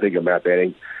of Matt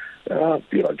Benning, a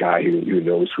guy who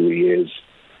knows who he is,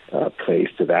 plays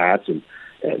to that, and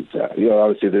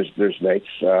obviously there's nights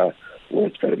where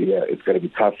it's going to be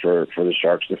tough for the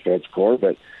Sharks defense core,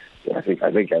 but I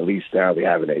think at least now they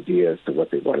have an idea as to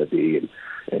what they want to be,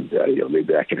 and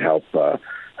maybe that can help out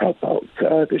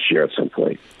this year at some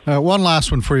point. One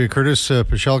last one for you, Curtis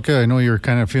Pachelka. I know you're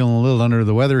kind of feeling a little under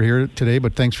the weather here today,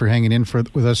 but thanks for hanging in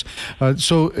with us.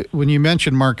 So when you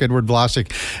mentioned Mark-Edouard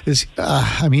Vlasic, he's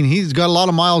got a lot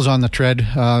of miles on the tread.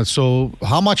 So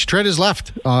how much tread is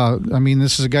left?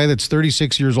 This is a guy that's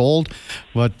 36 years old,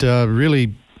 but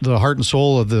really the heart and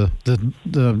soul of the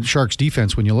Sharks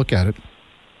defense when you look at it.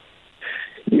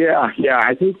 Yeah.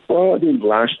 I think,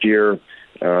 last year,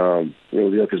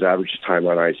 his average time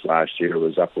on ice last year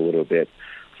was up a little bit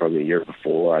from the year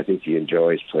before. I think he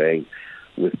enjoys playing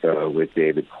with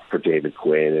David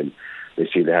Quinn, and they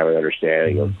seem to have an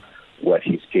understanding of what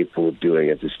he's capable of doing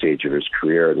at this stage of his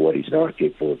career and what he's not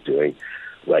capable of doing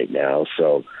right now.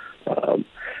 So,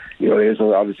 there's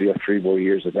obviously 3 more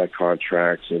years of that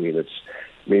contract. It's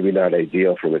maybe not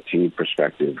ideal from a team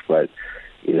perspective, but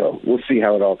we'll see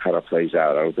how it all kind of plays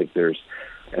out. I don't think there's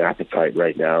an appetite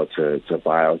right now to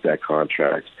buy out that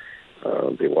contract.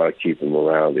 They want to keep him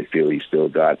around. They feel he's still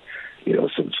got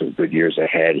some good years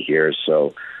ahead here.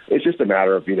 So it's just a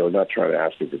matter of, not trying to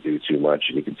ask him to do too much,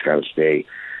 and he can kind of stay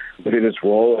within his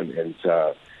role and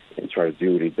try to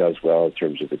do what he does well in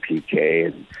terms of the PK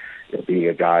and being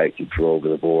a guy that can throw over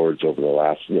the boards over the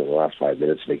last 5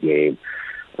 minutes of the game.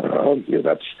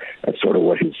 That's sort of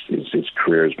what his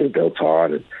career has been built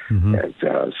on, and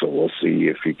so we'll see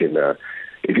if he can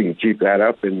keep that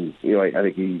up. And I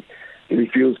think he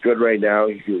feels good right now.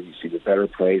 He's in a better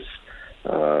place,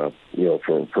 from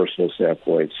a personal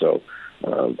standpoint. So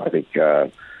I think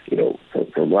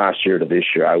from last year to this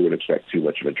year, I wouldn't expect too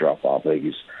much of a drop off. I think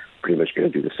he's pretty much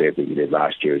going to do the same thing he did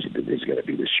last year as he's going to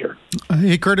be this year.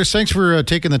 Hey, Curtis, thanks for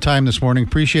taking the time this morning.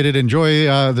 Appreciate it. Enjoy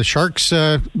the Sharks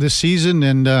this season,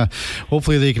 and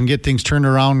hopefully they can get things turned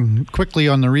around quickly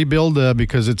on the rebuild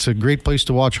because it's a great place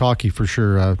to watch hockey for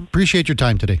sure. Appreciate your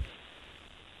time today.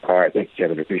 All right. Thanks,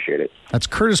 Kevin. Appreciate it. That's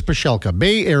Curtis Pashelka,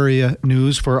 Bay Area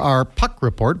News, for our Puck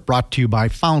Report, brought to you by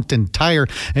Fountain Tire.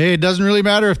 Hey, it doesn't really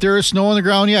matter if there is snow on the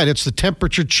ground yet. It's the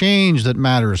temperature change that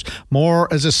matters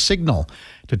more as a signal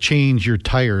to change your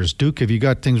tires. Duke, have you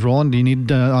got things rolling? Do you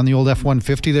need on the old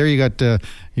F-150 there? You got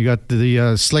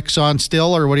the slicks on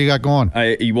still, or what do you got going?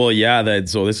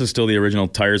 So this is still the original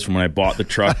tires from when I bought the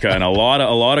truck, and a lot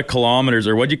of kilometers,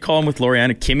 or what'd you call them with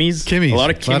Loriana? Kimmies? A lot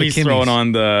of kimmies thrown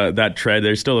on that tread.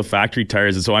 They're still the factory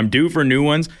tires, and so I'm due for new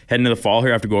ones. Heading to the fall here,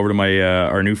 I have to go over to my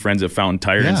our new friends at Fountain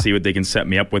Tire and see what they can set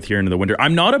me up with here into the winter.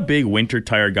 I'm not a big winter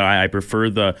tire guy. I prefer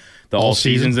the all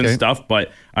seasons and stuff,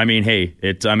 but I mean, hey,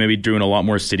 I'm going to be doing a lot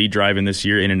more city driving this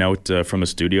year, in and out from the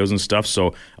studios and stuff,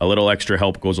 so a little extra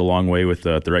help goes a long way with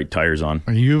the right tires on.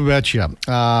 You betcha.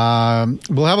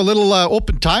 We'll have a little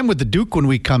open time with the Duke when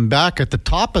we come back. At the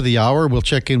top of the hour, we'll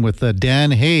check in with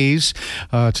Dan Hayes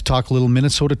to talk a little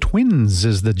Minnesota Twins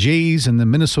as the Jays and the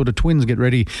Minnesota Twins get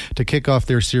ready to kick off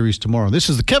their series tomorrow. This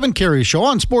is the Kevin Karius Show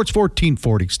on Sports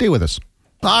 1440. Stay with us.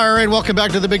 All right, welcome back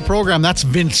to the big program. That's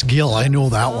Vince Gill. I know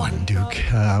that one, Duke.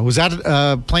 Was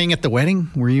that playing at the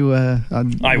wedding? Were you?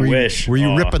 I wish. Were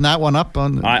you ripping that one up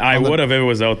on? I would have if it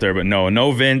was out there, but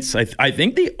no Vince. I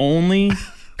think the only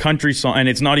country song, and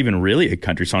it's not even really a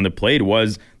country song that played,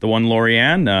 was the one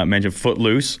Lorianne mentioned,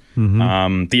 Footloose.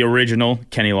 The original,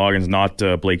 Kenny Loggins, not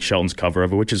Blake Shelton's cover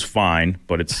of it, which is fine,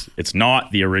 but it's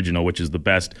not the original, which is the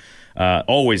best.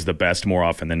 Always the best, more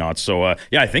often than not. So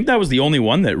I think that was the only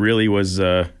one that really was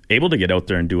able to get out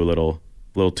there and do a little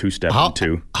two-step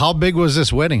into. How big was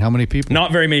this wedding? How many people?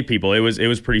 Not very many people. It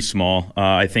was pretty small.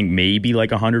 I think maybe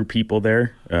like 100 people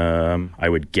there. I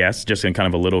would guess, just in kind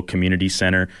of a little community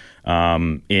center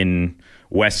in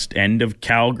west end of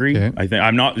Calgary. Okay. I think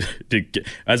I'm not.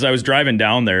 As I was driving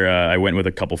down there, I went with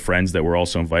a couple friends that were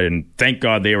also invited, and thank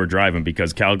God they were driving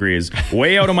because Calgary is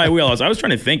way out of my wheelhouse. I was trying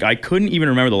to think. I couldn't even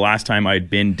remember the last time I'd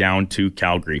been down to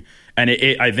Calgary, and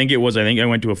I think I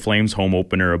went to a Flames home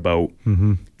opener about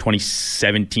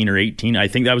 2017 or 18. I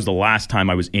think that was the last time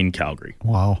I was in Calgary.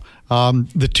 Wow.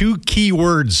 The two key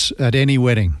words at any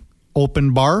wedding: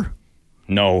 open bar.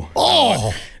 No.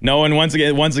 No, and once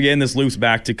again, this loops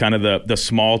back to kind of the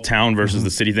small town versus the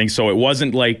city thing. So it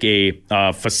wasn't like a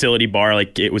facility bar,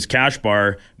 like it was cash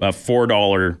bar,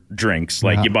 $4 drinks.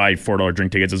 Like you buy $4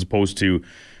 drink tickets, as opposed to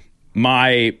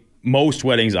most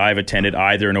weddings I've attended,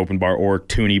 either an open bar or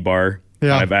toonie bar.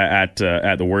 Yeah. Kind of at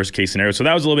the worst case scenario. So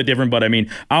that was a little bit different, but I mean,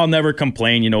 I'll never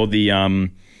complain.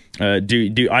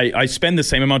 I spend the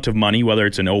same amount of money, whether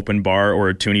it's an open bar or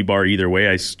a toonie bar. Either way,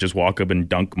 I just walk up and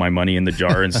dunk my money in the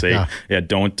jar and say,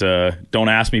 don't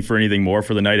ask me for anything more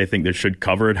for the night. I think this should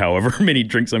cover it, however many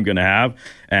drinks I'm going to have.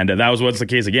 And that was what's the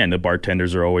case again. The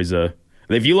bartenders are always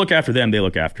if you look after them, they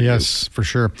look after you. Yes, for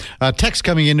sure. Text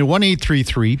coming into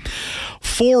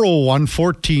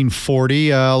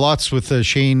 1-833-401-1440. Lots with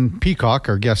Shane Peacock,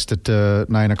 our guest at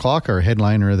 9 o'clock, our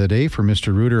headliner of the day for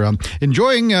Mr. Reuter.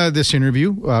 Enjoying this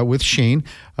interview with Shane.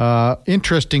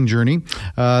 Interesting journey.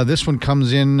 This one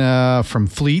comes in from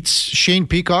Fleets. Shane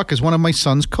Peacock is one of my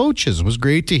son's coaches. It was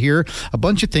great to hear a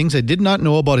bunch of things I did not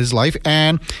know about his life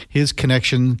and his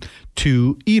connection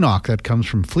to Enoch. That comes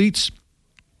from Fleets.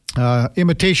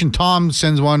 Imitation Tom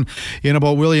sends one in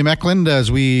about William Eklund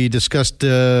as we discussed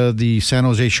the San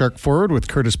Jose Shark forward with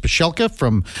Curtis Pashelka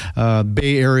from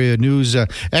Bay Area News.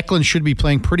 Eklund should be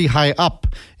playing pretty high up.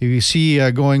 If you see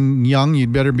going young,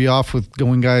 you'd better be off with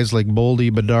going guys like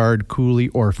Boldy, Bedard, Cooley,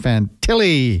 or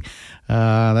Fantilli.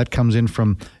 That comes in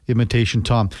from Imitation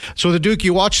Tom. So the Duke,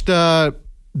 you watched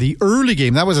the early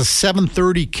game. That was a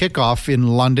 7:30 kickoff in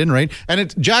London, right?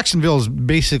 And Jacksonville is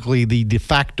basically the de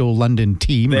facto London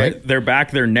team, right? They're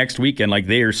back there next weekend. Like,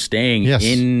 they are staying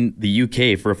in the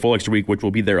UK for a full extra week, which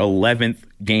will be their 11th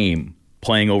game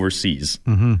playing overseas.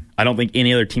 Mm-hmm. I don't think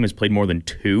any other team has played more than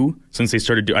 2 since they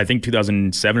started. I think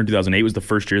 2007 or 2008 was the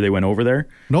first year they went over there.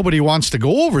 Nobody wants to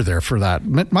go over there for that.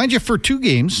 Mind you, for 2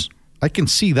 games, I can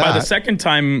see that.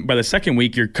 By the second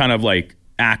week, you're kind of like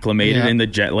acclimated in the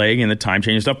jet lag and the time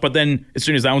change and stuff. But then as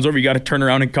soon as that one's over, you got to turn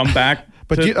around and come back.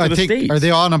 But I think, States. Are they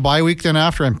on a bye week then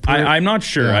after? I'm not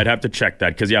sure. Yeah. I'd have to check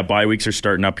that because, bye weeks are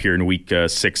starting up here in week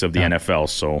 6 of the NFL.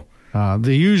 So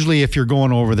they usually, if you're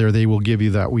going over there, they will give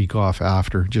you that week off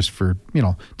after just for,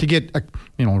 to get,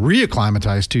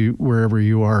 reacclimatized to wherever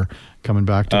you are coming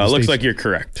back to the States. Looks like you're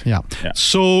correct. Yeah.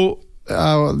 So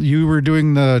you were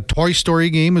doing the Toy Story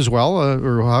game as well,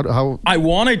 or how? I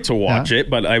wanted to watch it,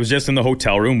 but I was just in the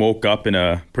hotel room, woke up in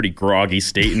a pretty groggy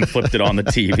state and flipped it on the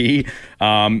TV.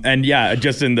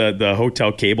 Just in the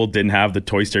hotel cable didn't have the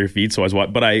Toy Story feed, so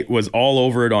but I was all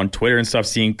over it on Twitter and stuff,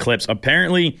 seeing clips.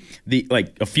 Apparently,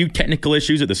 a few technical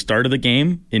issues at the start of the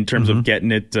game in terms of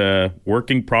getting it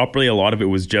working properly. A lot of it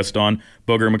was just on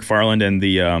Booger McFarland and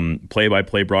the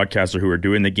play-by-play broadcaster who were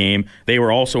doing the game. They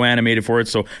were also animated for it.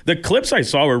 So the clips I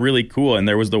saw were really cool, and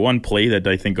there was the one play that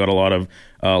I think got a lot of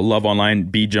love online,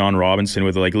 B. John Robinson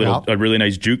with a really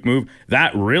nice juke move.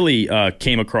 That really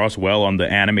came across well on the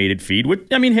animated feed. Which,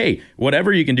 hey,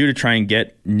 whatever you can do to try and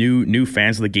get new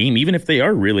fans of the game, even if they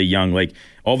are really young, like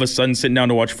all of a sudden sitting down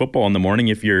to watch football in the morning,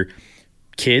 if you're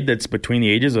kid that's between the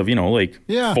ages of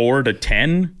 4 to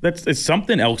 10, it's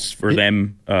something else for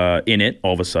them in it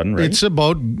all of a sudden, right? It's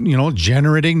about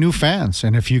generating new fans,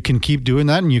 and if you can keep doing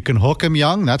that and you can hook them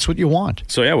young, that's what you want.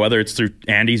 So whether it's through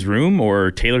Andy's room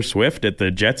or Taylor Swift at the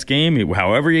Jets game,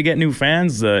 however you get new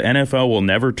fans, the NFL will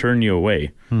never turn you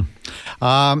away.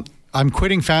 I'm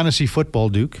quitting fantasy football,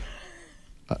 Duke.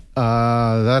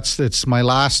 It's my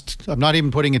last. I'm not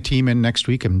even putting a team in next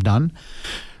week. I'm done.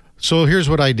 So here's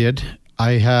what I did.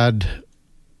 I had,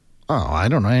 I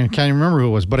don't know, I can't even remember who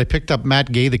it was, but I picked up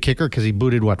Matt Gay, the kicker, because he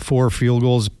booted, 4 field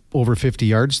goals over 50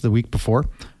 yards the week before.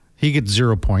 He gets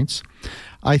 0 points.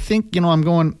 I think, I'm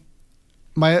going,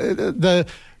 the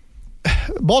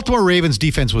Baltimore Ravens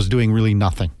defense was doing really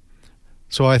nothing.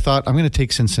 So I thought, I'm going to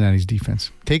take Cincinnati's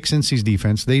defense. Take Cincy's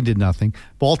defense. They did nothing.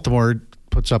 Baltimore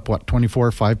puts up,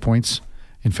 24, 5 points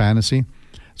in fantasy.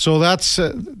 So that's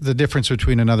the difference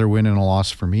between another win and a loss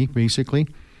for me, basically.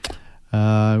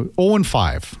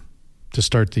 0-5 to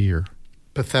start the year.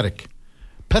 Pathetic.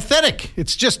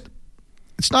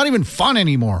 It's not even fun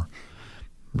anymore.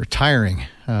 Retiring.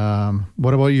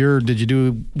 What about did you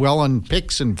do well on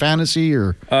picks and fantasy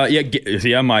or?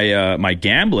 My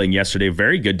gambling yesterday,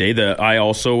 very good day. I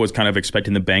also was kind of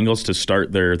expecting the Bengals to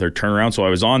start their turnaround, so I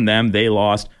was on them. They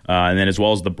lost, and then as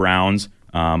well as the Browns.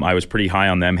 I was pretty high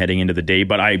on them heading into the day,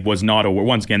 but I was not aware.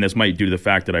 Once again, this might due to the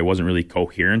fact that I wasn't really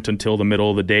coherent until the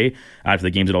middle of the day after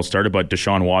the games had all started. But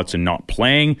Deshaun Watson not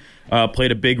playing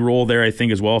played a big role there, I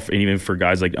think, as well, and even for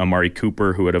guys like Amari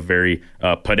Cooper, who had a very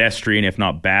pedestrian, if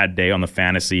not bad, day on the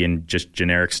fantasy and just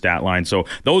generic stat line. So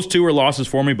those 2 were losses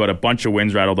for me, but a bunch of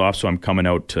wins rattled off. So I'm coming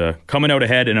out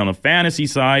ahead. And on the fantasy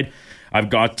side, I've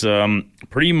got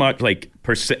pretty much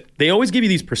they always give you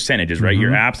these percentages, right?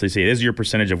 Your apps, they say this is your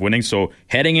percentage of winning. So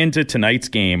heading into tonight's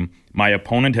game, my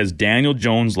opponent has Daniel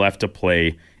Jones left to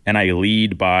play, and I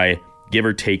lead by give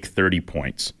or take 30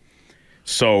 points.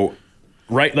 So,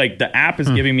 the app is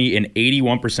giving me an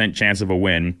 81% chance of a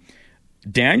win.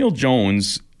 Daniel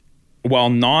Jones,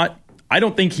 while I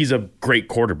don't think he's a great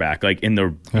quarterback,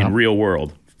 in real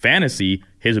world. Fantasy,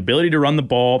 his ability to run the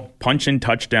ball, punch in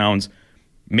touchdowns,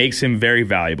 makes him very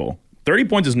valuable. 30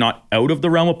 points is not out of the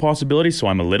realm of possibility, so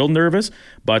I'm a little nervous.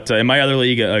 But in my other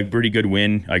league, a pretty good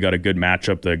win. I got a good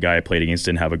matchup. The guy I played against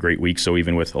didn't have a great week, so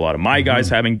even with a lot of my guys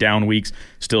having down weeks,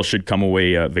 still should come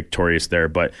away victorious there.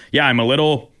 But yeah,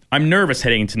 I'm nervous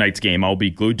heading into tonight's game. I'll be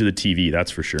glued to the TV,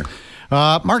 that's for sure.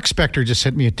 Mark Spector just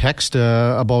sent me a text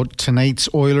about tonight's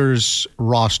Oilers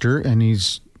roster, and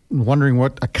he's wondering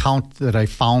what account that I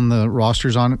found the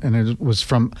rosters on, and it was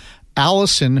from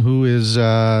Allison, who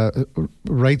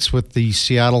writes with the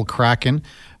Seattle Kraken,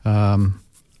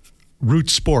 Root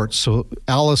Sports. So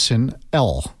Allison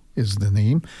L is the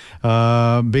name.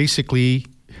 Basically,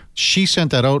 she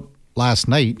sent that out last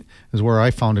night, is where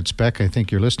I found it, Spec. I think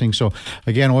you're listening. So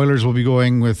again, Oilers will be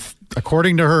going with,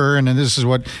 according to her, and then this is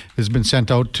what has been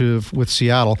sent out with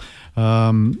Seattle.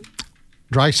 Draisaitl,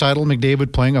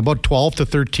 McDavid playing about 12 to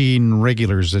 13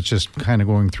 regulars. That's just kind of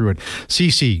going through it.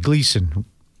 CC, Gleason,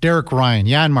 Derek Ryan,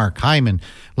 Janmark, Hyman,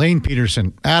 Lane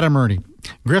Peterson, Adam Ernie,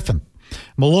 Griffin,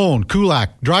 Malone,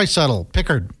 Kulak, Draisaitl,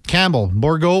 Pickard, Campbell,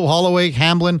 Bourgault, Holloway,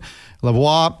 Hamblin,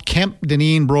 Lavoie, Kemp,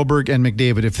 Deneen, Broberg, and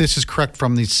McDavid. If this is correct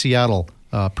from the Seattle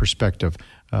perspective,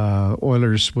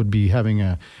 Oilers would be having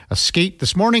a skate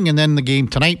this morning and then the game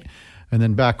tonight and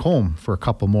then back home for a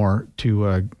couple more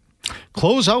to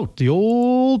close out the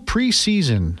old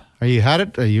preseason. Are you had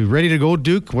it? Are you ready to go,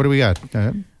 Duke? What do we got?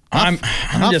 I'm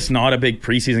just not a big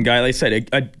preseason guy. Like I said,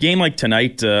 a game like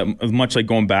tonight, much like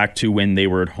going back to when they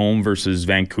were at home versus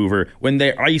Vancouver, when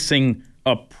they're icing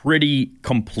a pretty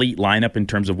complete lineup in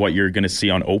terms of what you're going to see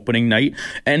on opening night.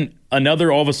 And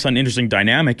another all of a sudden interesting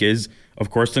dynamic is,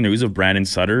 of course, the news of Brandon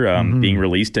Sutter being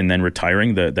released and then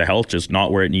retiring. The health just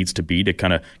not where it needs to be to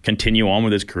kind of continue on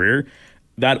with his career.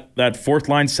 That fourth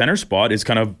line center spot is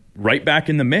kind of right back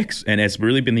in the mix, and it's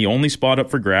really been the only spot up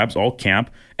for grabs all camp,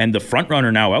 and the front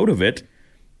runner now out of it.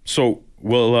 So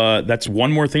that's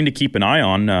one more thing to keep an eye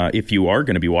on if you are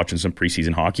going to be watching some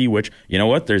preseason hockey, which, you know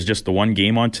what, there's just the one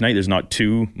game on tonight. There's not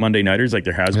two Monday nighters like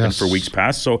there has been for weeks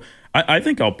past. So I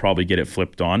think I'll probably get it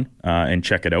flipped on and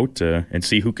check it out and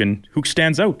see who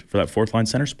stands out for that fourth line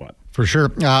center spot. For sure.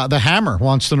 The Hammer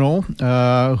wants to know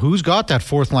who's got that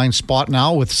fourth line spot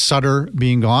now with Sutter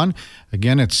being gone.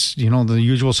 Again, it's the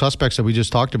usual suspects that we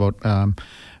just talked about.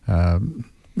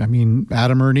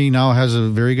 Adam Ernie now has a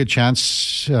very good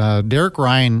chance. Derek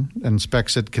Ryan and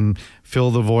Spexit can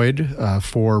fill the void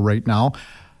for right now.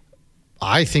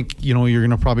 I think, you're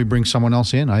going to probably bring someone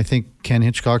else in. I think Ken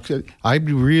Hitchcock, I'd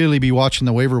really be watching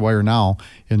the waiver wire now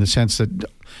in the sense that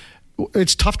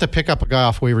it's tough to pick up a guy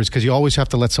off waivers because you always have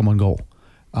to let someone go.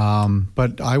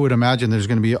 But I would imagine there's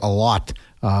going to be a lot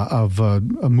of a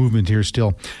movement here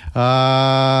still.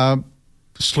 Slurpy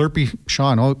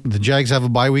Sean, the Jags have a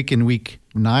bye week in week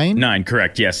 9? 9,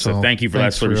 correct, yes. So thank you for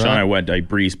that, Slurpy Sean. I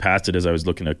breezed past it as I was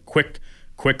looking at a quick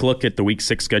look at the week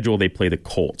 6 schedule. They play the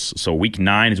Colts. So week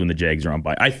 9 is when the Jags are on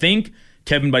bye. I think,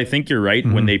 Kevin, but I think you're right.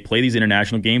 Mm-hmm. When they play these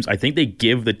international games, I think they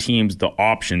give the teams the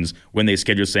options when they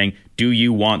schedule saying, do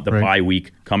you want the bye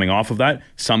week coming off of that?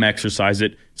 Some exercise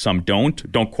it, some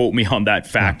don't. Don't quote me on that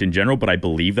fact in general, but I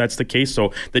believe that's the case.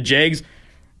 So the Jags,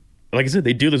 like I said,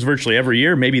 they do this virtually every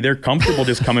year. Maybe they're comfortable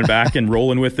just coming back and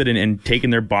rolling with it and taking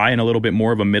their bye in a little bit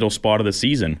more of a middle spot of the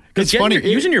season. Because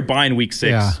using your bye in week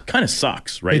 6 kind of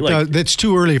sucks, right? It's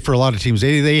too early for a lot of teams.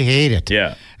 They hate it.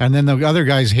 Yeah. And then the other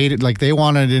guys hate it. Like they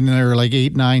want it in there like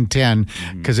 8, 9, 10.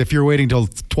 Because if you're waiting till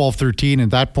 12, 13 at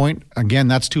that point, again,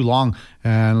 that's too long.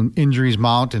 And injuries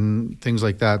mount and things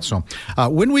like that. So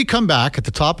when we come back at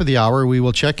the top of the hour, we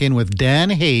will check in with Dan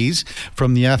Hayes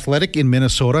from The Athletic in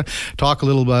Minnesota. Talk a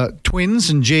little about Twins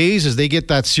and Jays as they get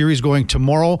that series going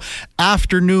tomorrow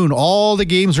afternoon. All the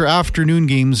games are afternoon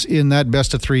games in that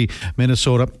best of 3,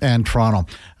 Minnesota and Toronto.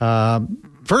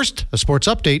 First, a sports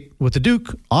update with the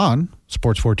Duke on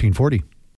Sports 1440.